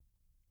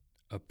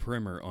A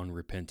Primer on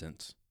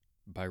Repentance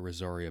by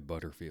Rosaria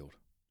Butterfield.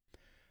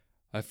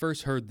 I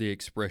first heard the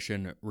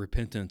expression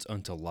repentance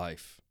unto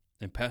life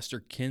in Pastor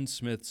Ken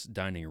Smith's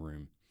dining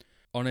room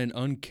on an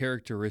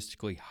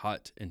uncharacteristically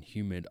hot and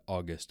humid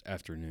August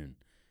afternoon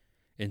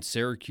in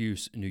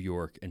Syracuse, New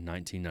York in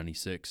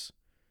 1996.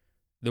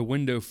 The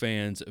window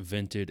fans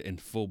vented in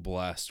full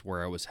blast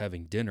where I was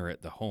having dinner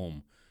at the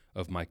home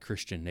of my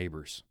Christian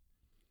neighbors.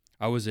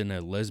 I was in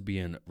a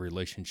lesbian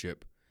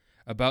relationship,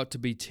 about to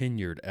be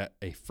tenured at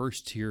a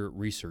first-tier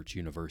research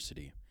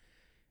university,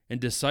 and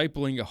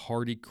discipling a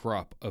hardy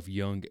crop of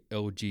young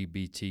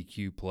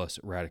LGBTQ+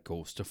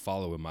 radicals to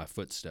follow in my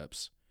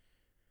footsteps.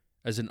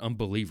 As an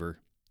unbeliever,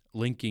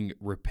 linking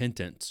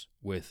repentance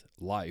with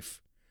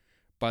life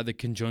by the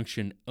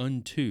conjunction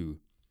unto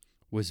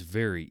was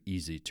very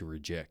easy to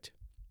reject.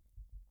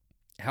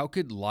 How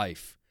could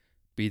life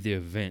be the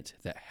event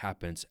that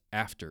happens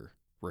after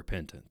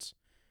repentance?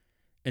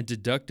 And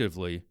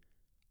deductively,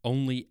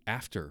 only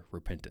after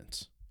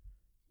repentance?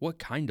 What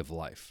kind of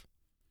life?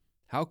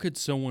 How could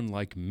someone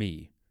like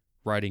me,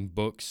 writing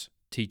books,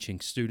 teaching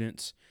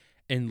students,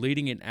 and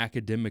leading an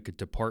academic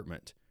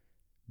department,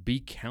 be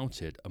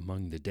counted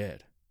among the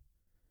dead?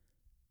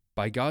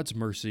 By God's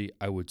mercy,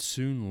 I would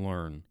soon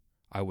learn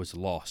I was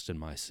lost in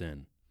my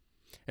sin,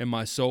 and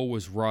my soul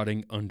was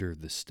rotting under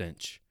the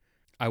stench.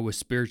 I was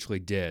spiritually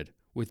dead,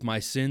 with my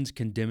sins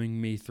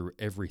condemning me through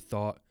every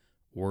thought,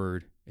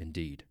 word, and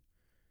deed.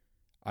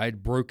 I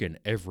had broken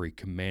every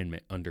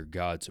commandment under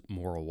God's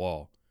moral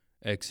law,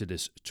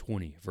 Exodus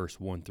 20, verse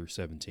 1 through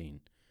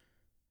 17.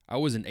 I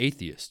was an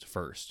atheist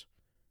first.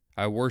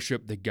 I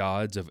worshiped the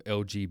gods of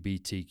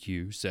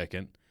LGBTQ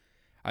second.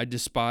 I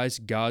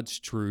despised God's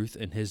truth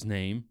and His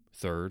name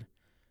third.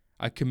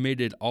 I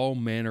committed all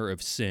manner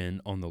of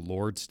sin on the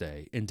Lord's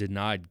day and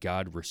denied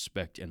God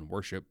respect and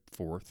worship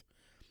fourth.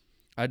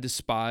 I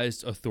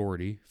despised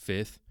authority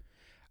fifth.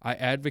 I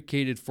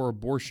advocated for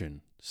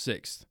abortion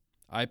sixth.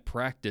 I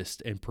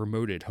practiced and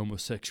promoted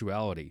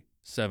homosexuality.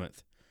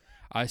 7th,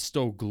 I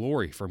stole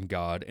glory from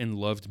God and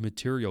loved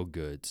material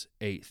goods.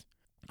 8th,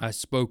 I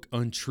spoke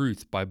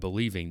untruth by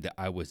believing that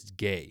I was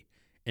gay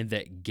and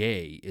that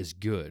gay is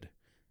good.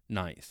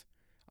 9th,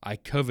 I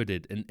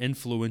coveted an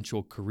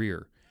influential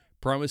career,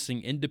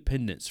 promising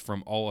independence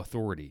from all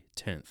authority.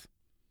 10th,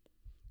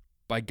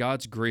 by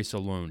God's grace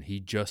alone, He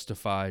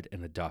justified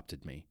and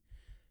adopted me,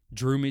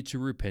 drew me to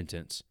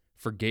repentance,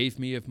 forgave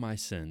me of my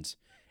sins,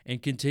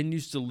 and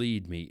continues to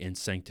lead me in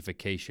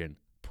sanctification,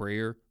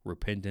 prayer,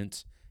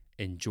 repentance,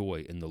 and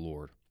joy in the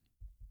Lord.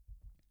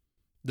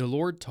 The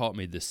Lord taught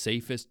me the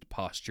safest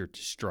posture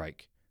to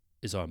strike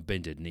is on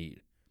bended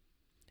knee.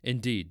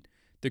 Indeed,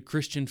 the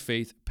Christian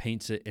faith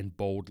paints it in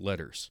bold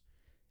letters.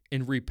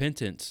 In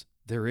repentance,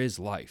 there is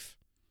life.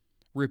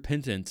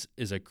 Repentance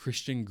is a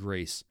Christian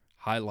grace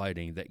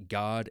highlighting that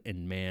God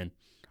and man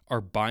are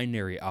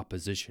binary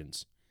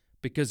oppositions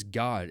because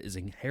God is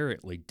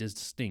inherently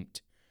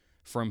distinct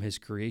from His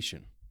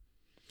creation.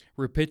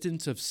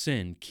 Repentance of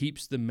sin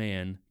keeps the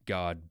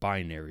man-God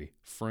binary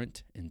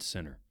front and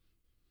center.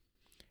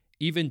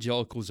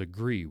 Evangelicals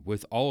agree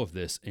with all of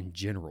this in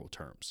general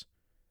terms,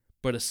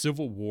 but a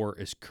civil war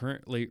is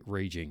currently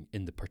raging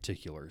in the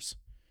particulars.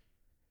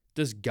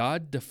 Does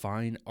God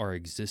define our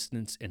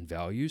existence and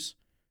values,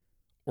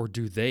 or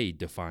do they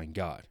define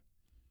God?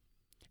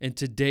 In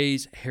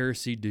today's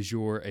heresy du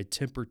jour, a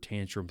temper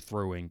tantrum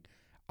throwing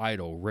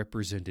idol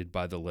represented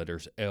by the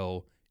letters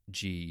L,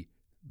 G,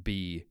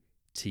 B,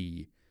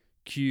 T,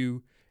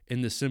 Q,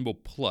 and the symbol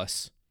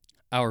plus,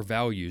 our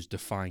values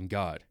define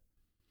God.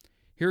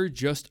 Here are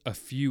just a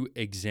few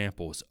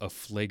examples of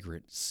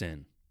flagrant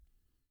sin.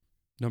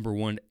 Number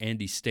 1,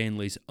 Andy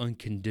Stanley's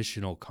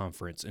Unconditional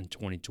Conference in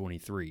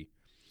 2023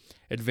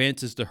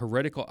 advances the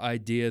heretical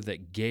idea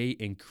that gay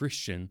and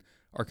Christian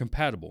are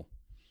compatible.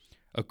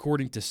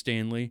 According to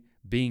Stanley,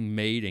 being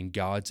made in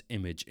God's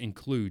image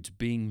includes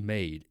being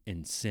made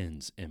in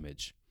sin's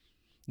image.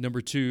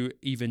 Number 2,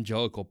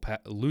 evangelical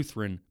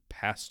Lutheran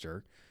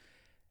pastor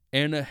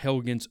Anna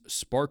Helgen's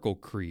Sparkle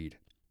Creed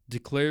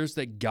declares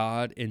that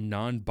God is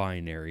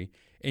non-binary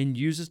and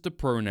uses the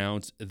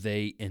pronouns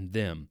they and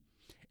them,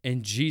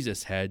 and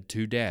Jesus had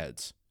two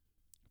dads.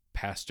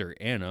 Pastor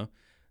Anna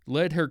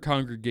led her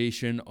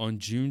congregation on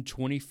June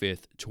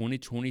 25,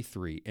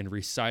 2023, in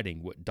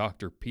reciting what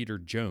Dr. Peter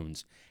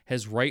Jones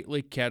has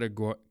rightly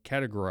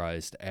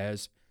categorized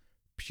as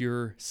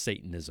pure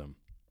Satanism.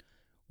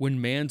 When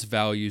man's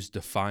values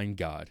define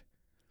God,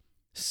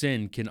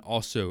 sin can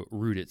also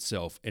root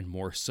itself in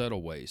more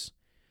subtle ways.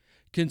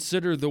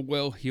 Consider the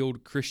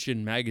well-heeled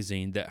Christian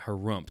magazine that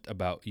harumphed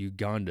about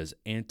Uganda's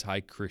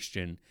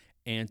anti-Christian,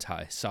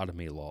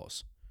 anti-sodomy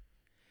laws.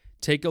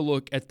 Take a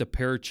look at the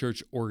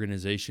parachurch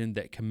organization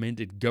that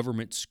commended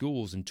government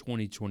schools in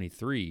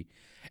 2023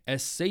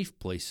 as safe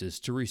places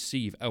to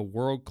receive a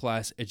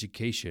world-class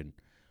education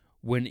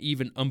when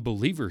even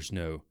unbelievers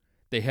know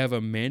they have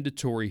a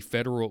mandatory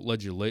federal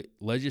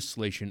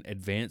legislation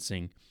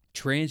advancing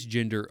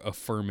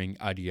transgender-affirming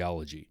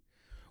ideology,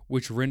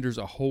 which renders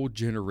a whole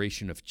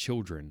generation of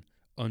children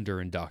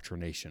under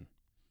indoctrination.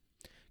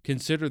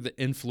 Consider the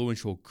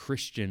influential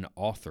Christian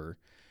author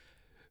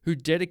who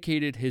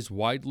dedicated his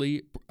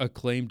widely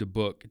acclaimed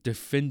book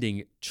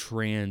defending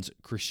trans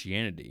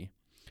Christianity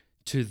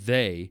to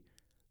they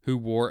who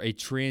wore a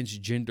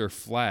transgender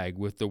flag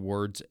with the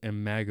words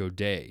Imago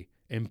Dei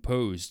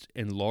imposed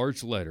in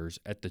large letters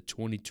at the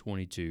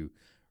 2022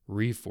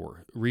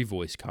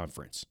 Revoice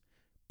Conference,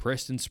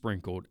 pressed and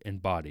sprinkled,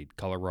 embodied,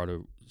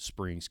 Colorado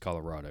Springs,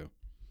 Colorado.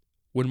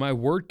 When my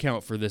word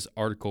count for this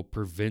article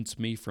prevents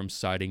me from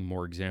citing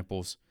more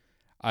examples,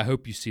 I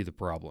hope you see the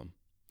problem.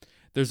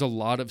 There's a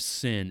lot of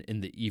sin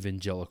in the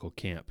evangelical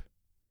camp.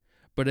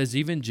 But as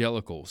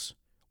evangelicals,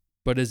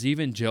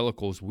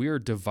 we are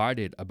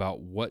divided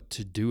about what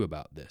to do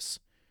about this.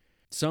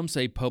 Some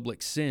say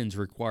public sins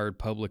required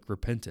public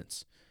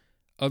repentance.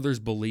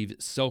 Others believe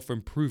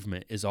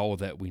self-improvement is all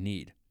that we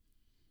need.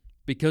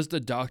 Because the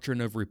doctrine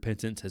of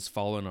repentance has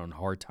fallen on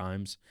hard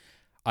times,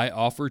 I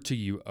offer to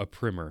you a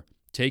primer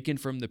taken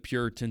from the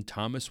Puritan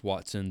Thomas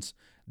Watson's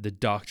The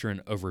Doctrine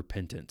of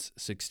Repentance,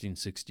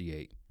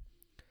 1668.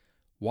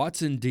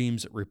 Watson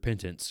deems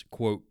repentance,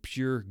 quote,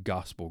 pure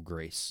gospel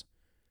grace,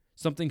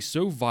 something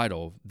so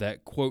vital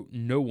that, quote,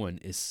 no one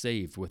is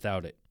saved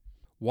without it.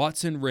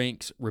 Watson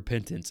ranks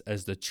repentance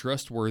as the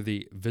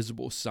trustworthy,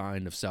 visible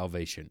sign of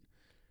salvation.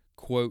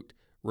 Quote,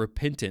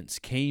 repentance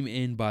came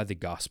in by the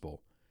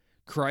gospel.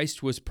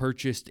 Christ was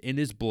purchased in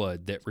his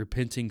blood that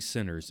repenting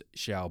sinners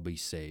shall be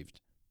saved.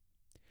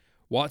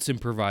 Watson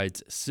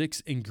provides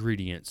 6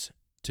 ingredients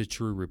to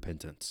true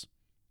repentance.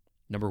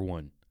 Number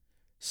 1,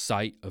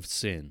 sight of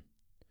sin.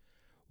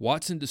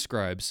 Watson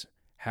describes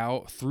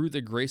how, through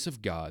the grace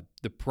of God,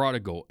 the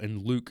prodigal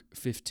in Luke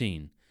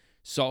 15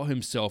 saw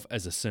himself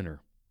as a sinner.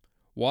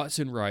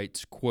 Watson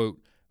writes, quote,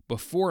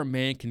 before a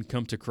man can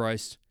come to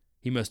Christ,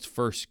 he must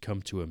first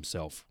come to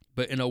himself.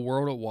 But in a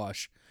world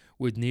awash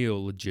with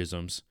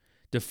neologisms,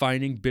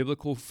 defining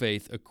biblical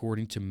faith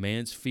according to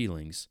man's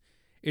feelings,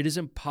 it is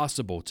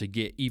impossible to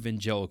get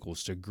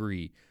evangelicals to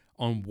agree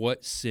on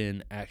what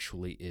sin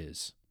actually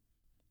is.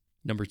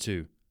 Number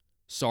 2,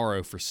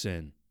 sorrow for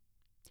sin.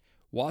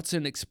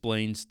 Watson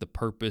explains the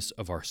purpose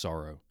of our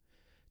sorrow: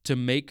 to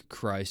make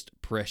Christ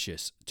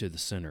precious to the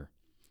sinner,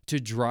 to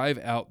drive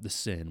out the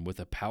sin with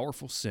a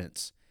powerful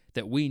sense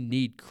that we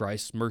need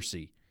Christ's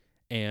mercy,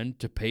 and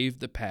to pave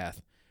the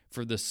path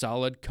for the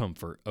solid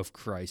comfort of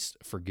Christ's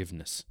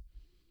forgiveness.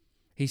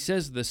 He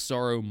says this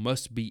sorrow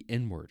must be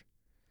inward.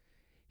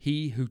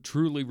 He who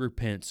truly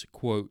repents,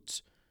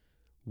 quotes,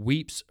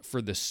 weeps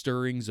for the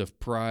stirrings of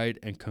pride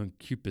and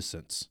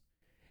concupiscence.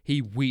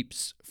 He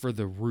weeps for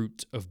the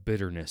root of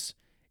bitterness,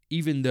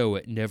 even though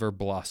it never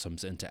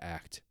blossoms into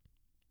act.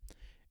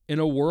 In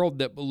a world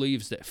that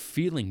believes that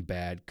feeling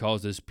bad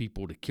causes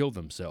people to kill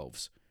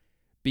themselves,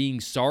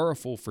 being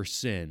sorrowful for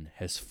sin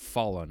has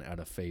fallen out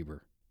of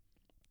favor.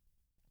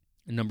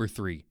 Number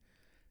 3,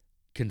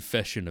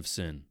 confession of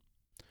sin.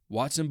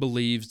 Watson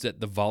believes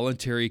that the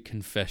voluntary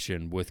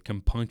confession with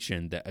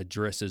compunction that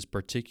addresses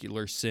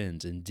particular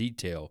sins in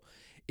detail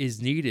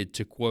is needed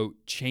to, quote,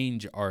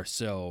 change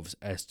ourselves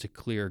as to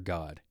clear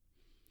God.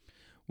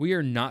 We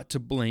are not to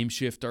blame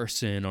shift our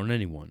sin on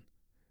anyone,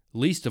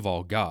 least of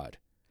all God,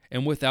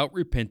 and without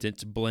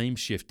repentance, blame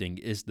shifting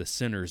is the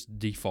sinner's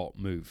default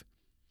move.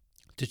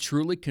 To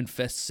truly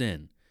confess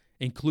sin,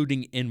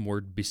 including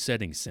inward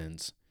besetting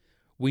sins,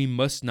 we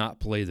must not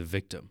play the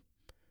victim.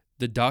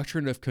 The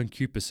doctrine of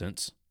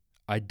concupiscence,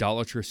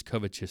 idolatrous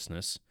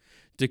covetousness,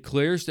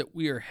 declares that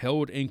we are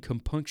held in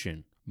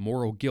compunction,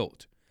 moral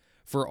guilt,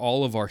 for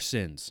all of our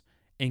sins,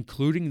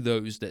 including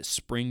those that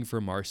spring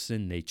from our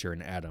sin nature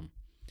in Adam.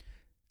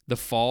 The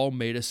fall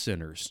made us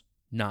sinners,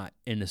 not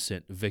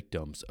innocent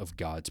victims of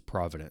God's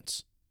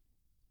providence.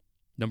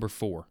 Number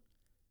 4,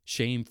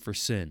 shame for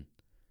sin.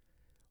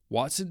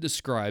 Watson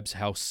describes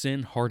how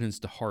sin hardens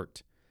the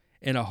heart,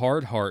 and a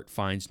hard heart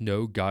finds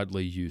no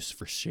godly use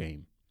for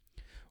shame.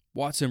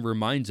 Watson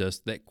reminds us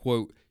that,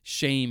 quote,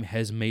 shame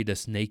has made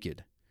us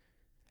naked.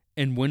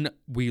 And when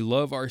we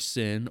love our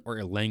sin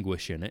or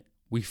languish in it,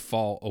 we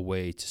fall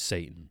away to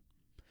Satan.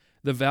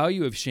 The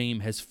value of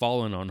shame has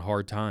fallen on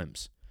hard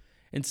times.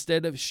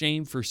 Instead of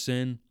shame for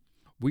sin,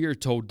 we are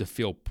told to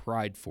feel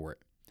pride for it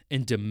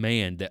and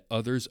demand that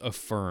others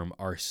affirm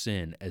our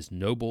sin as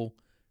noble,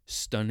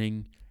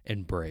 stunning,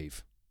 and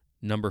brave.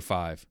 Number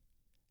 5,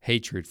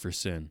 hatred for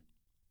sin.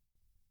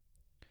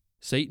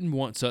 Satan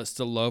wants us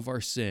to love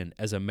our sin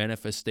as a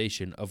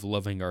manifestation of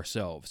loving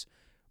ourselves.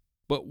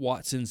 But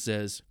Watson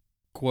says,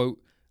 quote,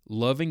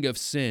 loving of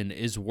sin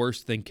is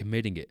worse than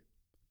committing it.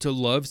 To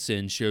love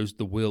sin shows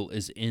the will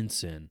is in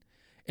sin,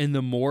 and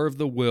the more of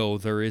the will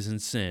there is in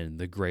sin,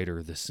 the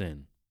greater the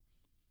sin.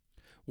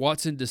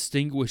 Watson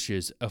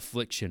distinguishes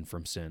affliction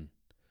from sin.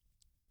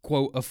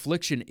 Quote,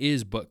 affliction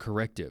is but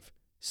corrective.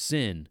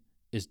 Sin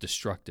is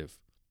destructive.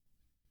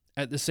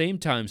 At the same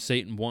time,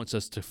 Satan wants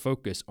us to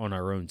focus on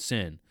our own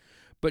sin,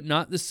 but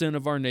not the sin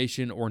of our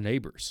nation or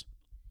neighbors.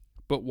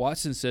 But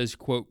Watson says,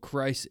 quote,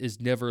 Christ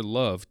is never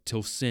loved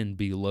till sin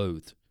be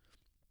loathed.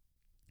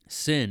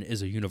 Sin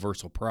is a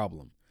universal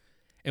problem,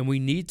 and we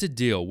need to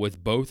deal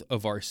with both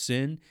of our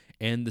sin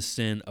and the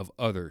sin of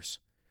others.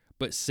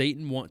 but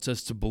Satan wants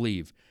us to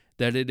believe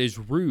that it is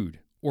rude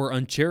or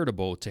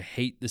uncharitable to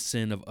hate the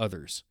sin of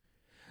others.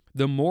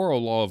 The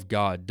moral law of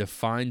God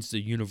defines the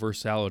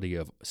universality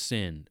of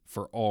sin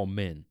for all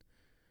men.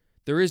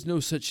 There is no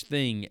such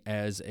thing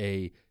as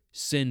a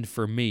sin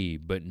for me,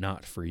 but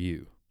not for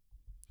you.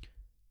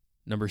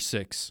 Number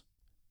 6,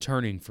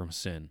 turning from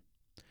sin.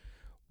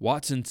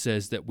 Watson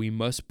says that we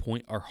must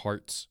point our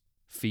hearts,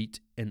 feet,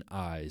 and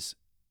eyes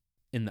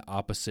in the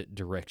opposite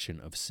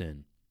direction of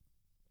sin.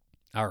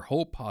 Our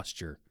whole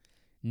posture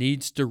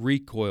needs to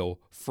recoil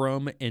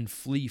from and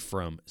flee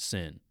from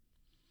sin.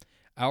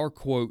 Our,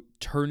 quote,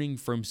 turning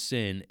from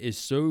sin is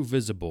so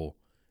visible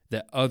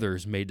that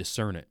others may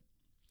discern it.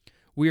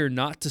 We are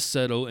not to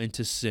settle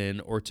into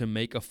sin or to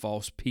make a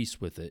false peace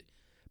with it,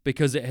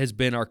 because it has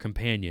been our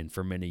companion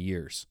for many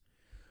years.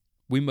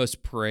 We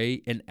must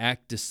pray and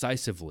act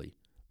decisively,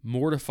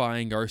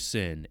 mortifying our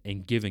sin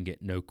and giving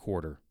it no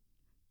quarter.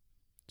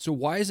 So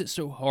why is it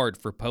so hard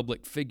for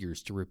public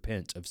figures to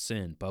repent of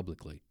sin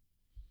publicly?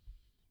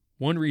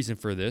 One reason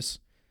for this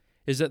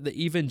is that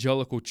the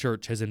evangelical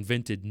church has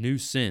invented new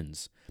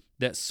sins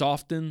that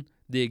soften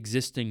the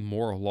existing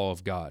moral law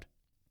of God.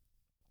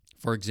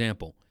 For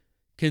example,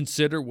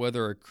 consider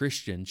whether a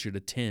Christian should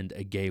attend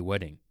a gay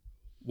wedding.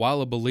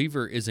 While a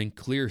believer is in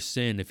clear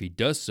sin if he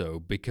does so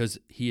because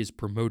he is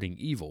promoting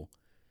evil,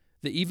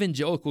 the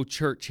evangelical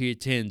church he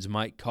attends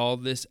might call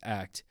this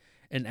act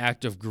an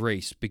act of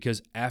grace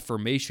because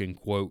affirmation,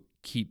 quote,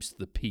 keeps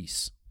the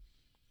peace.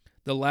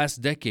 The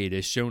last decade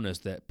has shown us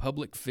that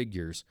public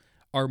figures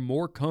are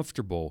more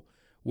comfortable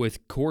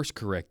with course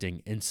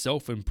correcting and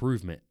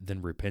self-improvement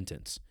than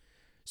repentance.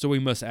 So we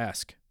must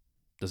ask,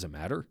 does it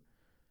matter?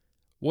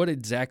 What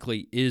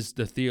exactly is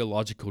the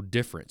theological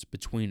difference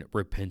between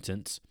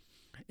repentance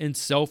and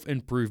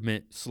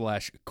self-improvement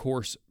 /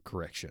 course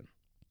correction?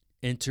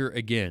 Enter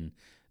again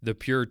the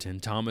Puritan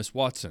Thomas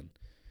Watson.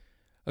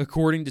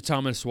 According to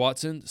Thomas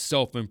Watson,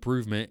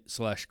 self-improvement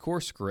 /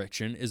 course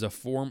correction is a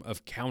form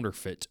of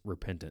counterfeit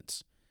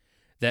repentance.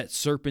 That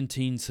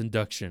serpentine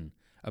seduction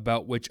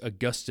about which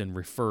Augustine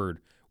referred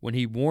when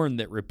he warned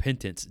that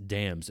repentance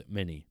damns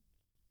many.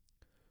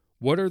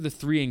 What are the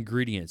 3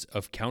 ingredients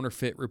of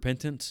counterfeit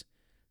repentance?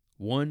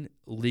 1,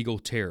 legal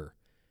terror,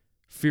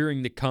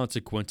 fearing the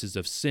consequences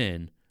of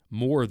sin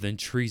more than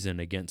treason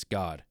against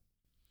God.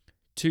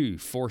 2,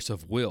 force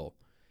of will,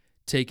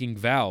 taking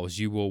vows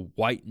you will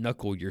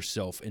white-knuckle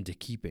yourself into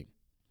keeping.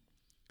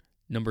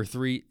 Number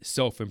 3,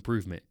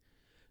 self-improvement,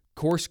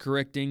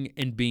 course-correcting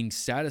and being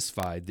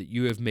satisfied that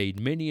you have made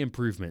many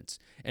improvements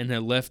and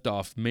have left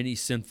off many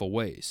sinful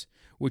ways,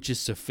 which is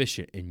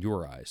sufficient in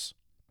your eyes.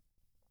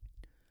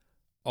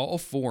 All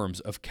forms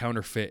of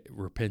counterfeit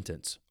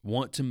repentance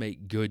want to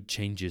make good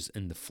changes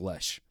in the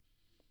flesh.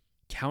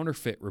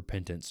 Counterfeit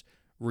repentance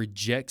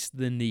rejects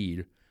the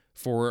need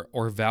for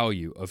or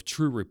value of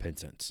true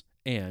repentance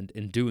and,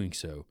 in doing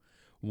so,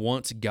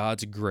 wants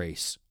God's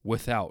grace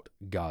without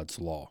God's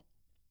law.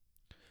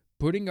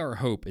 Putting our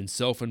hope in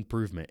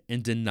self-improvement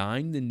and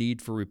denying the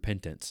need for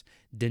repentance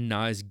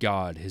denies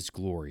God His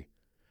glory.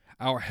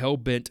 Our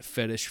hell-bent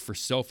fetish for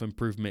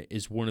self-improvement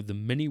is one of the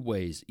many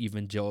ways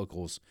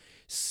evangelicals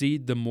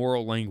cede the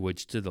moral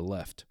language to the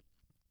left,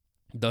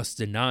 thus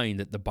denying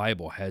that the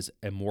Bible has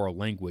a moral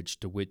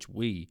language to which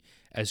we,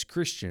 as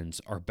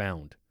Christians, are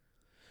bound.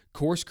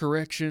 Course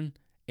correction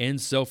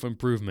and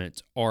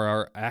self-improvement are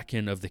our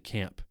Achan of the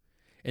camp,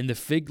 and the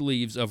fig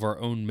leaves of our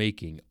own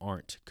making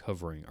aren't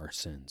covering our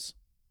sins.